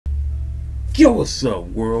Yo, what's up,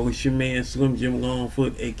 world? It's your man Slim Jim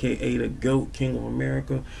Longfoot, aka the GOAT, King of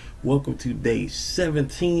America. Welcome to day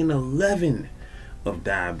 1711 of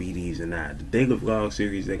Diabetes and I, the daily vlog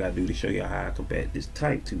series that I do to show you how I combat this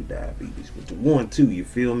type 2 diabetes with the 1-2, you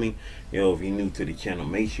feel me? Yo, if you're new to the channel,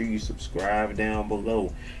 make sure you subscribe down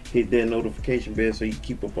below. Hit that notification bell so you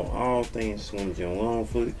keep up on all things Slim Jim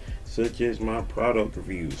Longfoot, such as my product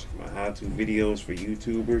reviews, my how-to videos for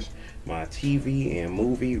YouTubers, my TV and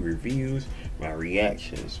movie reviews, my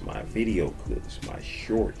reactions, my video clips, my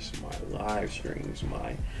shorts, my live streams,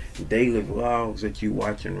 my daily vlogs that you're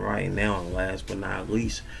watching right now, and last but not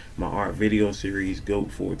least, my art video series,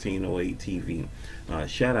 GOAT 1408 TV.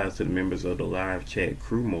 Shout out to the members of the live chat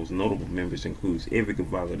crew. Most notable members includes Every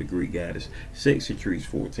Gavala, the Greek Goddess, Sexy Trees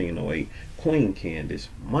 1408, Queen Candace,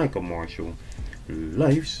 Michael Marshall,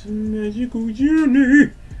 Life's Magical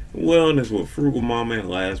Journey, Wellness with Frugal Mama, and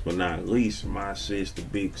last but not least, my sis, the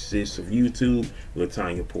big sis of YouTube,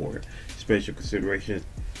 Latanya Porter. Special considerations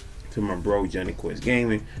to my bro Johnny Quest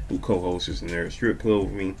Gaming, who co-hosts this Nerd Strip Club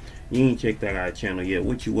with me. You ain't checked out our channel yet.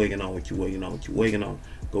 What you waiting on? What you waiting on? What you waiting on?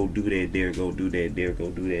 Go do that there. Go do that there. Go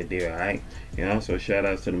do that there. Alright. And also shout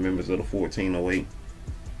outs to the members of the 1408,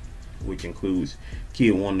 which includes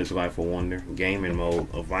Kid Wonder's Life of Wonder, Gaming Mode,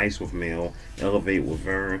 A Vice with Mel, Elevate with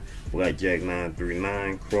Vern, Blackjack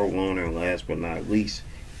 939, Crow Loner, and last but not least,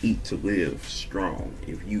 Eat to Live Strong.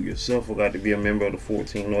 If you yourself would like to be a member of the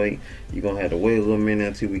 1408, you're going to have to wait a little minute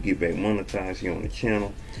until we get back monetized here on the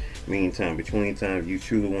channel. Meantime, between times, if you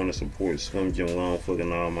truly want to support Slim Jim Longfoot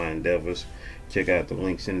and all my endeavors, check out the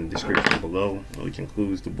links in the description below, which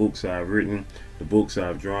includes the books I've written, the books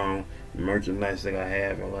I've drawn, the merchandise that I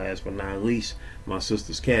have, and last but not least, my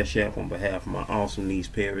sister's Cash App on behalf of my awesome niece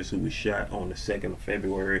Paris, who was shot on the 2nd of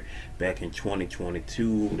February back in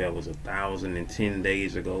 2022. That was 1,010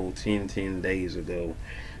 days ago, 10 days ago.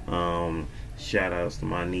 Shout outs to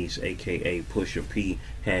my niece, aka Pusha P,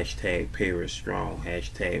 hashtag Paris Strong,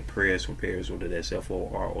 hashtag prayers from Paris, whether that's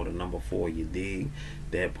F-O-R or the number 4, you dig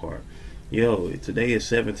that part. Yo, today is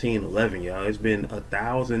 1711, y'all. It's been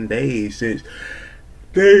 1,000 days since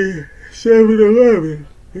day 711.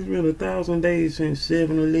 It's been 1,000 days since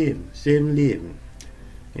 711,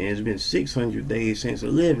 and it's been 600 days since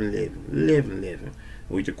 1111,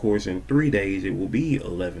 which of course in 3 days it will be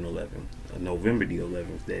 1111, November the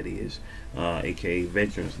 11th, that is, aka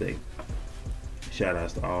Veterans Day. Shout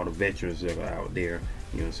outs to all the veterans that are out there,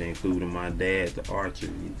 you know what I'm saying, including my dad, the archer,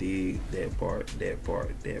 you dig that part.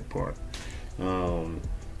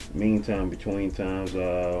 Meantime, between times,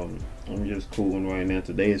 I'm just cooling right now.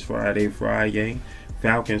 Today is Friday,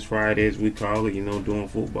 Falcons Friday as we call it, you know, during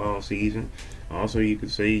football season. Also, you could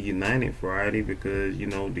say United Friday because, you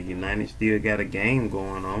know, the United still got a game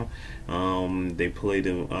going on. They play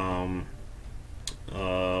the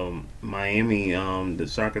Miami, the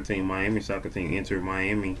soccer team, Miami soccer team enter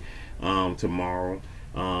Miami tomorrow.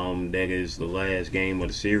 That is the last game of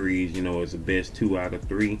the series. You know, it's the best 2 out of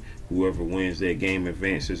 3. Whoever wins that game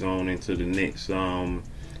advances on into the next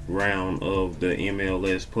round of the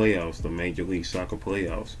MLS playoffs, the Major League Soccer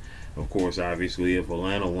playoffs. Of course, obviously, if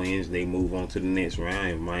Atlanta wins, they move on to the next round.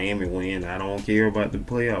 If Miami wins, I don't care about the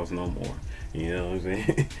playoffs no more. You know what I'm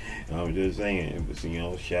saying? I'm just saying. But, you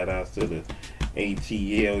know, shout outs to the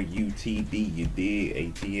ATL UTD, you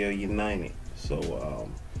did, ATL United. So,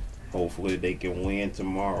 hopefully they can win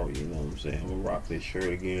tomorrow, you know what I'm saying? I'm gonna rock this shirt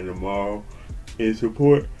again tomorrow in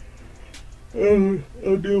support of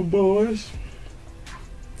them boys.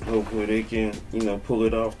 Hopefully they can, you know, pull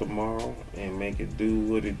it off tomorrow and make it do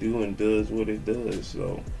what it do and does what it does.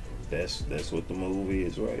 So that's what the move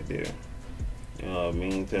is right there.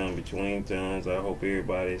 Meantime, between times, I hope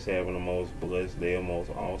everybody's having the most blessed day, the most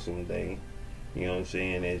awesome day. You know what I'm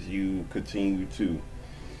saying? As you continue to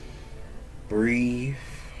breathe,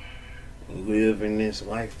 live in this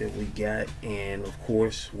life that we got, and of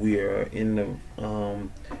course we are in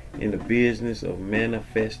the business of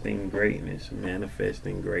manifesting greatness,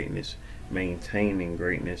 maintaining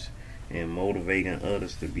greatness, and motivating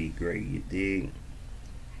others to be great. You dig?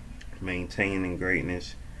 Maintaining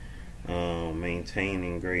greatness, and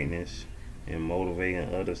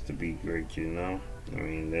motivating others to be great. You know, I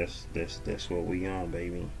mean, that's what we on,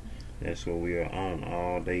 baby. That's what we are on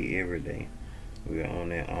all day, every day. We are on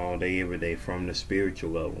that all day, every day, from the spiritual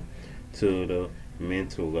level to the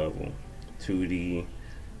mental level to the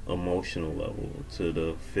emotional level to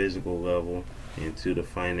the physical level and to the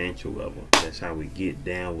financial level. That's how we get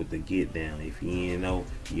down with the get down. If you ain't know,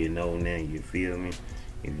 you know now. You feel me?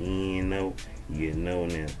 If you ain't know, you know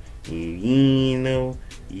now. If you ain't know,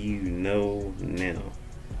 you know now.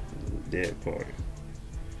 That part.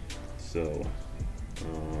 So,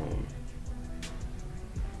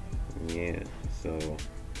 Yeah, so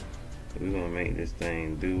we're gonna make this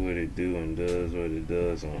thing do what it do and does what it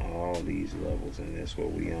does on all these levels, and that's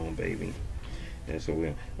what we on, baby. That's what we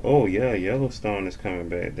on. Oh yeah, Yellowstone is coming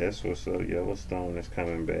back. That's what's up. Yellowstone is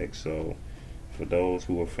coming back. So for those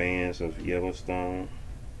who are fans of Yellowstone,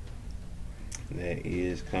 that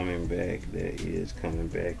is coming back. That is coming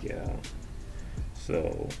back, y'all.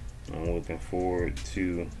 So I'm looking forward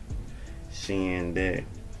to seeing that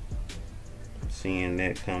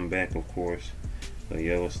come back, of course. So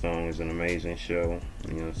Yellowstone is an amazing show.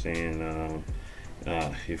 You know what I'm saying?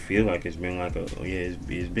 It feels like it's been like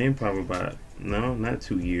it's been probably about, no, not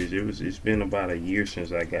 2 years. It's been about a year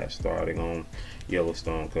since I got started on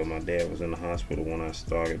Yellowstone, because my dad was in the hospital when I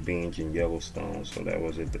started binging Yellowstone. So that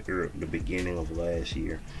was at the beginning of last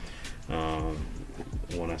year,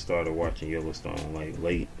 when I started watching Yellowstone, like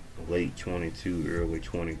late 22, early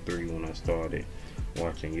 23, when I started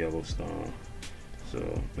watching Yellowstone.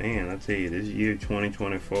 So, man, I tell you, this year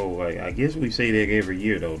 2024, like, I guess we say that every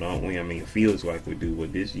year though, don't we? I mean, it feels like we do,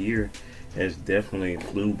 but this year has definitely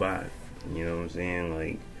flew by. You know what I'm saying?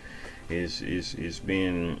 Like, it's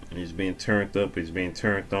been turned up, it's been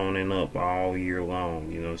turned on and up all year long.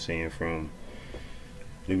 You know what I'm saying? From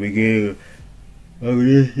the beginning of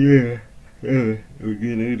this year, the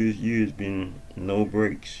beginning of this year has been no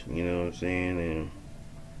breaks. You know what I'm saying?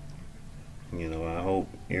 And you know, I hope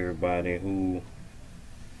everybody who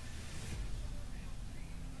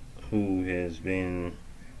has been,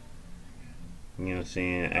 you know what I'm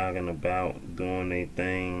saying, out and about doing their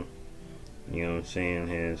thing, you know what I'm saying,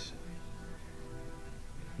 has,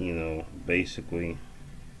 you know, basically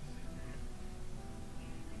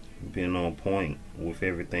been on point with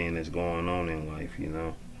everything that's going on in life, you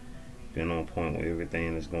know. Been on point with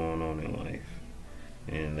everything that's going on in life.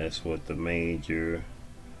 And that's what the major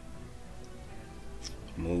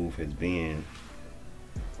move has been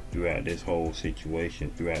throughout this whole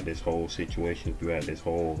situation, throughout this whole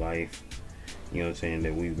life, you know what I'm saying,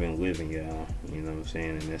 that we've been living, y'all. You know what I'm saying?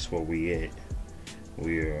 And that's where we at.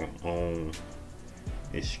 We are on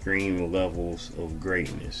extreme levels of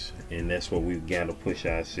greatness, and that's what we've got to push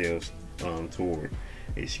ourselves toward.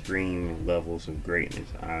 Extreme levels of greatness.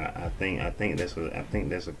 I think that's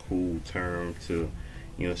a cool term to, you know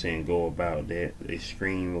what I'm saying, go about that.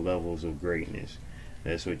 Extreme levels of greatness.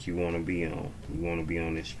 That's what you want to be on. You want to be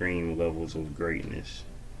on extreme levels of greatness.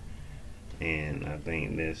 And I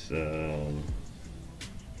think that's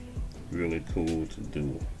really cool to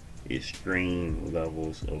do. Extreme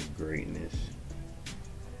levels of greatness.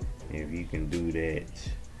 If you can do that,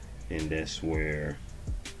 then that's where,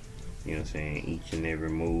 you know what I'm saying, each and every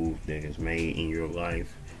move that is made in your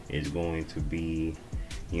life is going to be,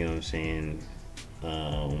 you know what I'm saying,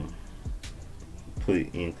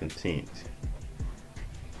 put in content.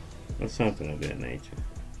 Or something of that nature.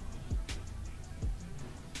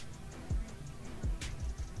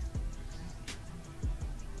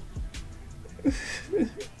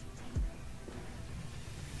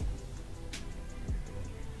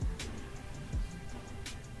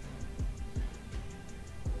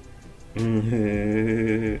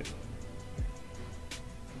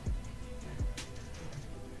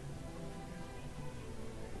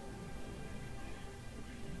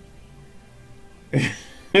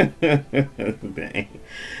 Dang.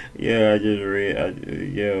 Yeah, I just read.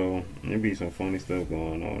 Yo, there be some funny stuff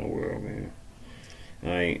going on in the world, man.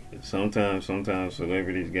 Like sometimes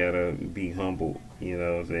celebrities gotta be humbled. You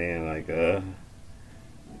know what I'm saying? Like,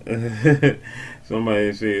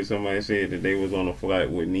 somebody said that they was on a flight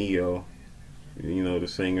with Neo. You know, the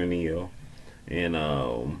singer Neo, and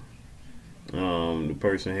the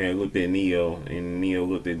person had looked at Neo, and Neo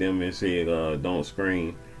looked at them and said, "Don't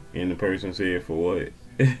scream." And the person said, "For what?"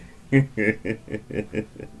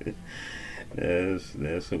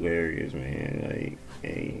 That's hilarious, man. Like,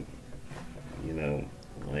 hey, you know,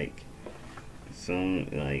 like,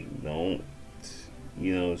 don't,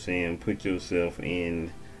 you know what I'm saying, put yourself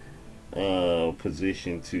in a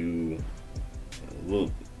position to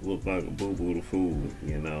look like a boo-boo the fool,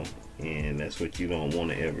 you know. And that's what you don't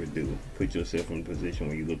want to ever do. Put yourself in a position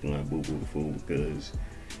where you're looking like boo-boo the fool, because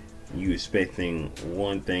you expecting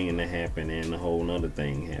one thing to happen and a whole nother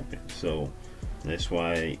thing happen. So that's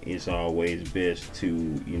why it's always best to,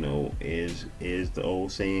 you know, as the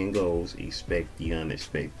old saying goes, expect the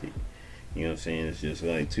unexpected. You know what I'm saying? It's just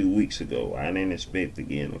like 2 weeks ago, I didn't expect to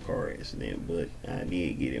get in a car accident, but I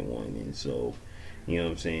did get in one. And so, you know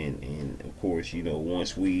what I'm saying? And of course, you know,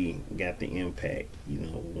 once we got the impact, you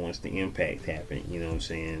know, once the impact happened, you know what I'm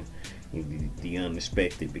saying, the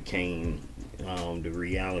unexpected became the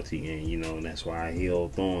reality. And you know, that's why I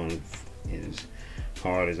held on as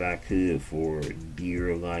hard as I could for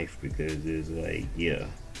dear life, because it's like, yeah,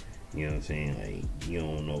 you know what I'm saying, like, you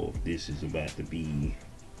don't know if this is about to be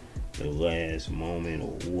the last moment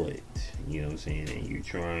or what, you know what I'm saying, and you're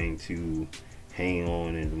trying to hang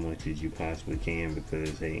on as much as you possibly can,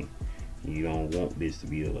 because hey, you don't want this to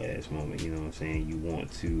be the last moment, you know what I'm saying. You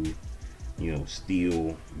want to, you know,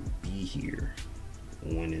 still be here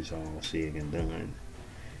when it's all said and done.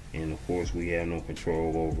 And of course, we have no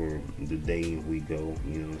control over the day we go,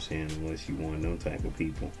 you know what I'm saying, unless you want them type of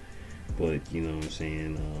people. But you know what I'm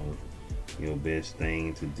saying, your best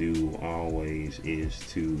thing to do always is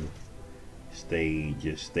to stay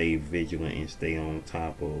vigilant and stay on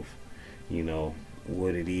top of, you know,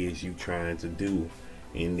 what it is you trying to do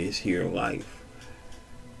in this here life.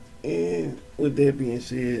 And with that being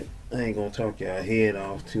said, I ain't gonna talk y'all head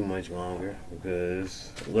off too much longer,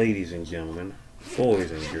 because ladies and gentlemen,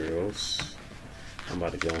 boys and girls, I'm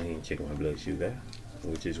about to go ahead and check my blood sugar,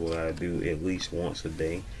 which is what I do at least once a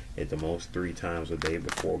day, at the most 3 times a day,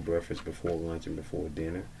 before breakfast, before lunch, and before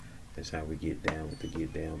dinner. That's how we get down with the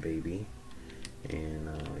get down, baby. And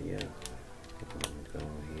yeah, I'm gonna go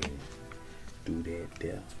ahead, do that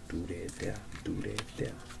there, do that there, do that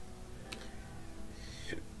there.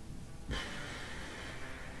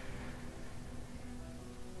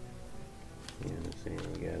 You know what I'm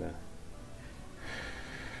saying? You gotta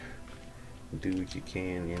do what you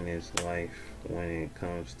can in this life when it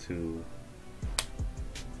comes to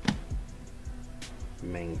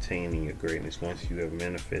maintaining your greatness. Once you have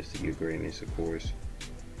manifested your greatness, of course,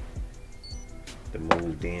 the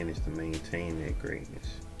move then is to maintain that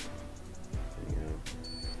greatness. You know,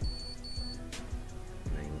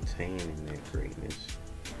 maintaining that greatness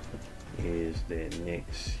is that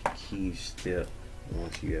next key step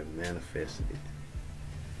once you have manifested it.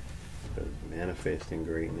 Because manifesting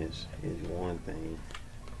greatness is one thing,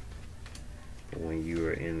 but when you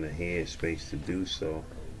are in the headspace to do so,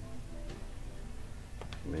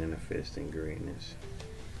 manifesting greatness,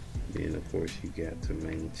 then of course you got to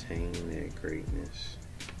maintain that greatness.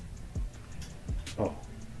 Oh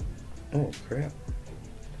crap.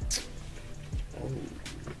 Oh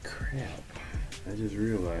crap. I just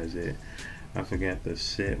realized that I forgot to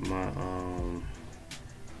set my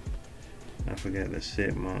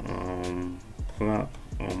clock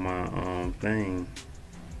on my thing.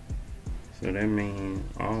 So that means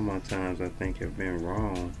all my times I think have been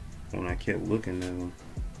wrong when I kept looking at them.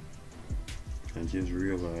 I just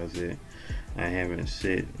realized that I haven't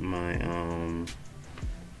set my I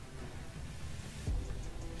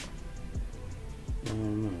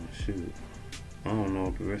don't know, shoot. I don't know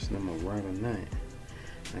if the rest of them are right or not.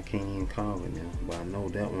 I can't even call it now, but I know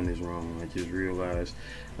that one is wrong. I just realized,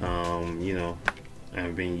 you know,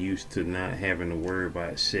 I've been used to not having to worry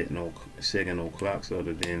about setting no clocks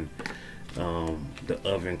other than the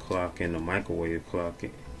oven clock and the microwave clock,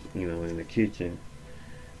 you know, in the kitchen.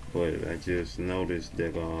 But I just noticed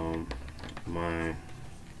that my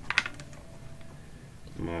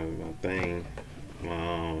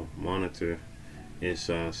monitor is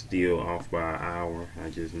still off by an hour. I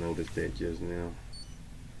just noticed that just now.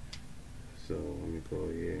 So let me go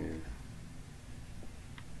ahead and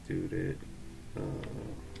do that. I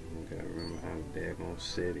gotta remember how they're gonna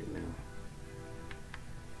set it now.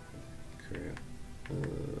 Crap.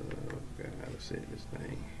 Forgot how to set this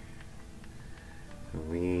thing.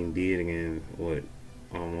 We ain't did it in what,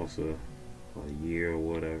 almost a year or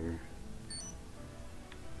whatever.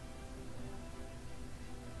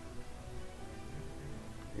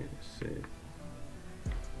 Yeah, set.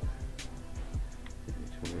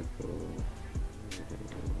 24.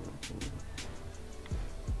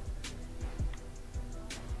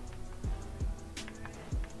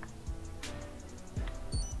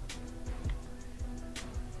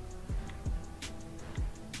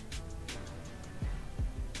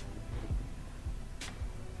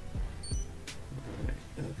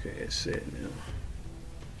 Okay, it's set now.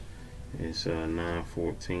 It's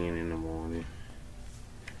 9:14 in the morning.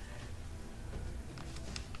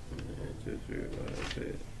 I just realized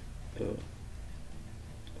that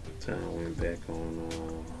the time went back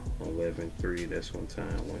on 11:03. That's when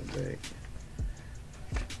time went back.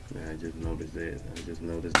 I just noticed that. I just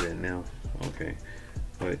noticed that now. Okay,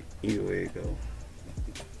 but either way it go,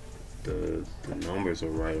 the numbers are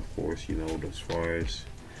right, of course. You know, as far as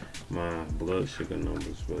my blood sugar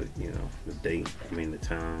numbers, but you know, the date, I mean the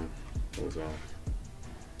time was off.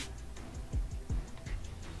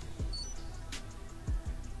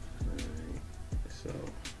 Alright, so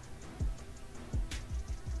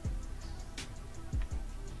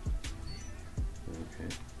okay,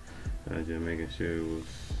 I was just making sure it was,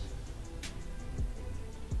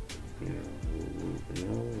 you know,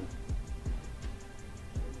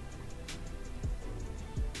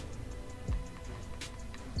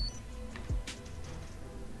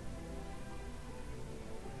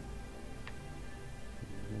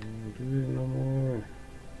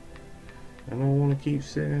 I don't want to keep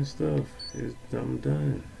saying stuff. I'm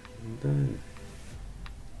done. I'm done.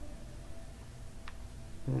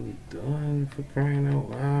 I'm done, for crying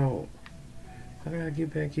out loud. How did I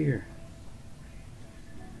get back here?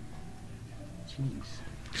 Jeez.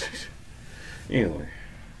 Anyway.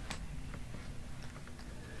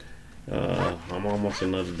 I'm almost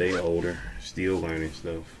another day older. Still learning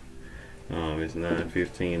stuff. It's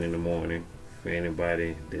 9:15 in the morning. For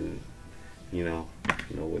anybody that didn't, know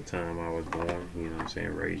what time I was born, you know what I'm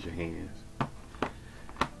saying, raise your hands.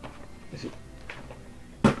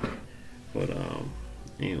 But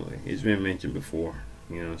anyway, it's been mentioned before,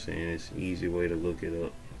 you know what I'm saying. It's an easy way to look it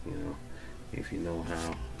up, if you know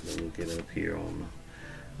how to look it up here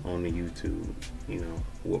on the YouTube,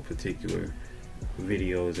 what particular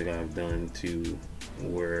videos that I've done to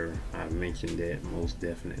where I've mentioned that most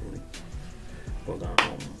definitely. But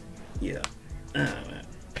yeah.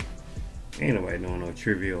 Ain't nobody doing no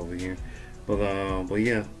trivia over here. But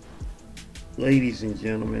yeah, ladies and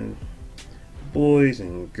gentlemen, boys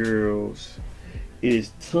and girls,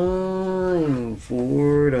 it's time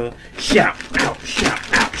for the shout out, hey,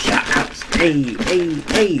 shout out,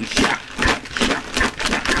 hey.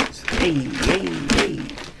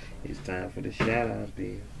 It's time for the shout outs,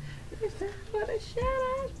 baby. It's time for the shout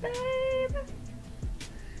outs, baby.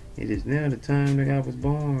 It is now the time that I was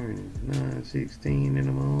born, 9:16 in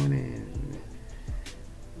the morning.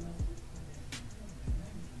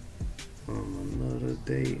 I'm another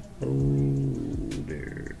day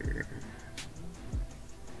older.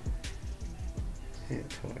 That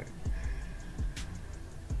part.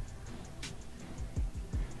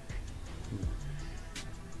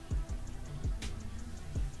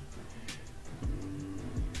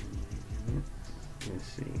 Let's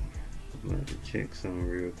see. I'm about to check something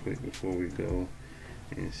real quick before we go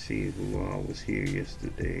and see who all was here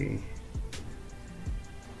yesterday.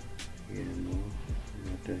 Yeah, no, I'm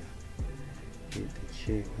about to hit the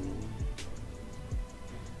check on.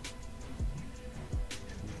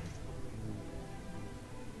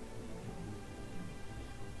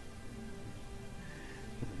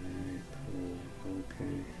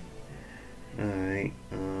 Alright,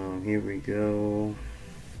 here we go.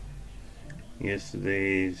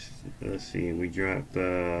 Yesterday's, let's see, we dropped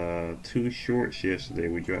 2 shorts yesterday.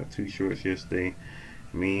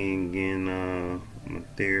 Me and getting my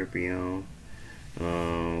therapy on.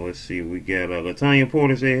 Let's see, we got Latanya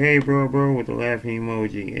Porter said, hey bro, with the laughing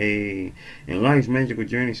emoji. Hey, and Life's Magical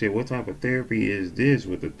Journey said, what type of therapy is this,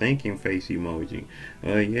 with the thinking face emoji?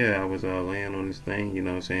 Yeah, I was laying on this thing, you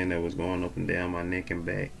know what I'm saying, that was going up and down my neck and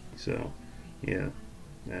back. So yeah,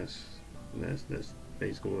 that's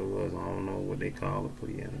basically what it was. I don't know what they call it, but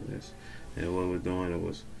yeah, and what we're doing, it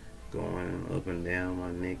was going up and down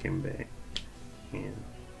my neck and back. Yeah,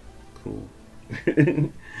 cool.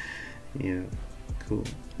 Yeah, cool.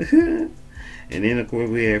 And then of course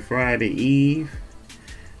we had Friday Eve.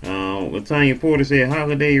 Latanya Porter said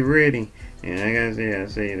holiday ready, and like I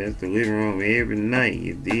say that's the living room every night.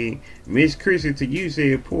 You dig? Miss Chrissy to you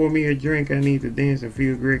said, pour me a drink. I need to dance and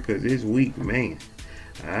feel great because it's weak, man.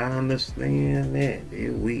 I understand that.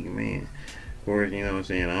 It's weak, man. Of course, you know what I'm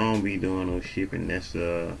saying, I don't be doing no shipping. That's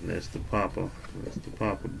the Papa. That's the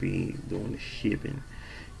Papa be doing the shipping.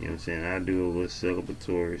 You know what I'm saying? I do a little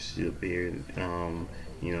celebratory ship here, when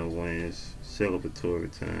it's celebratory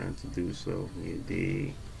time to do so. You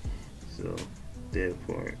dig? So, that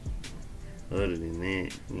part. Other than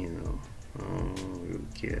that, I don't really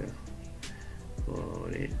care for all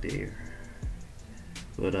that there.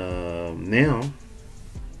 But, now,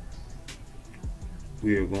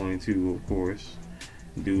 we are going to, of course,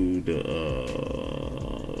 do the,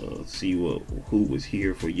 see who was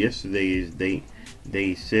here for yesterday's date.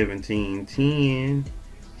 Day 1710.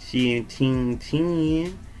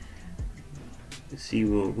 Let's see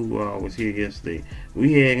who all was here yesterday.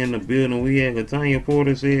 We had in the building, we had Latanya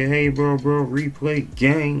Porter said, hey bro, replay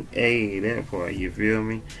gang. Hey, that part, you feel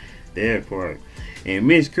me? That part. And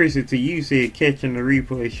Miss Chrissy to you said, catching the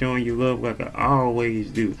replay, showing you love like I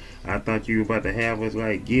always do. I thought you were about to have us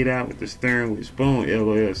like Get Out with the Stern with Spoon,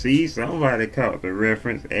 LOL. See, somebody caught the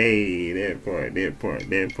reference. Hey, that part. You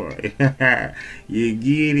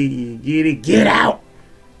get it. Get out.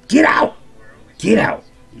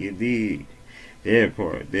 You dig? That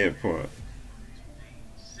part.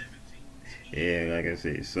 Yeah, like I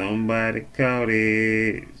said, somebody caught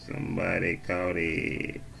it.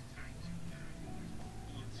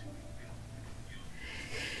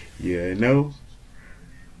 Yeah, no.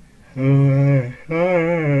 It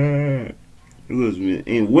was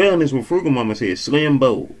in wellness with Frugal Mama said Slim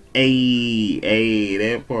Bowl. Hey,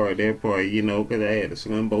 that part, you know, because I had a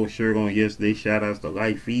Slimbo shirt on yesterday. Shout outs to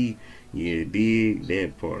Life E. Yeah, dig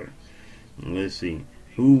that part. Let's see.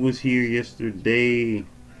 Who was here yesterday?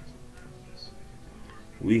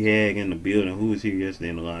 We had in the building. Who was here yesterday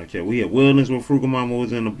in the live chat? We had Wellness with Frugal Mama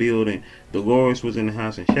was in the building. Dolores was in the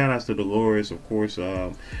house. And shout outs to Dolores, of course.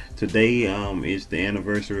 Today is the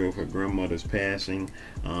anniversary of her grandmother's passing.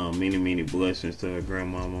 Many blessings to her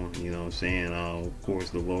grandmama. You know what I'm saying? Of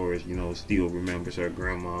course, Dolores, you know, still remembers her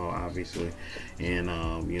grandma, obviously. And,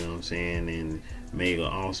 you know what I'm saying? And made an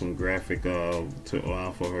awesome graphic for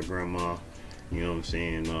her grandma. You know what I'm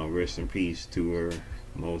saying? Rest in peace to her.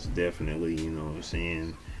 Most definitely, you know what I'm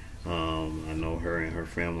saying. I know her and her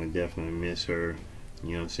family definitely miss her. You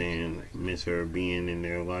know what I'm saying? Miss her being in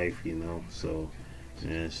their life, you know. So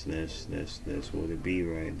that's what it be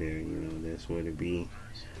right there, you know. That's what it be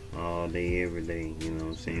all day, every day, you know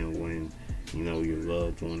what I'm saying, when, you know, your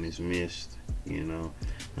loved one is missed, you know.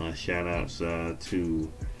 Shout outs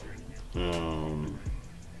to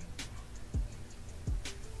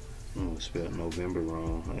I spelled November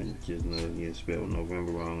wrong. I just know you spelled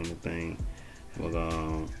November wrong on the thing. But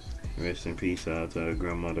rest in peace out to her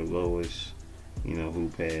grandmother Lois, you know, who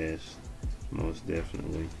passed most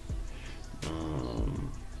definitely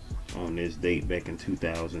on this date back in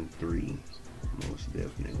 2003. Most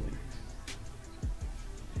definitely.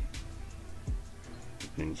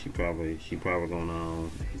 I think she probably gonna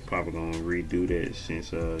redo that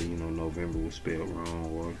since you know, November was spelled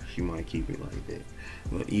wrong, or she might keep it like that.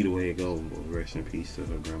 But either way it goes, rest in peace to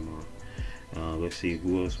her grandma. Let's see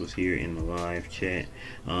who else was here in the live chat.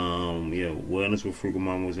 Yeah, Wellness with Frugal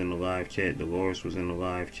Mama was in the live chat. Dolores was in the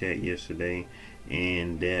live chat yesterday,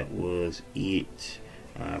 and that was it.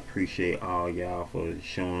 I appreciate all y'all for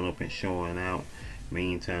showing up and showing out.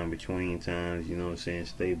 Meantime, between times, you know what I'm saying,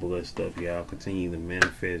 stay blessed up, y'all. Continue to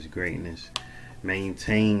manifest greatness,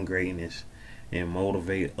 maintain greatness, and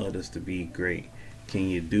motivate others to be great. Can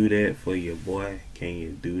you do that for your boy? Can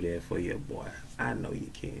you do that for your boy? I know you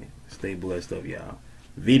can. Stay blessed up, y'all.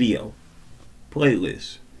 Video,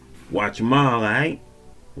 playlist, watch them all, alright?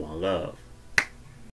 One love.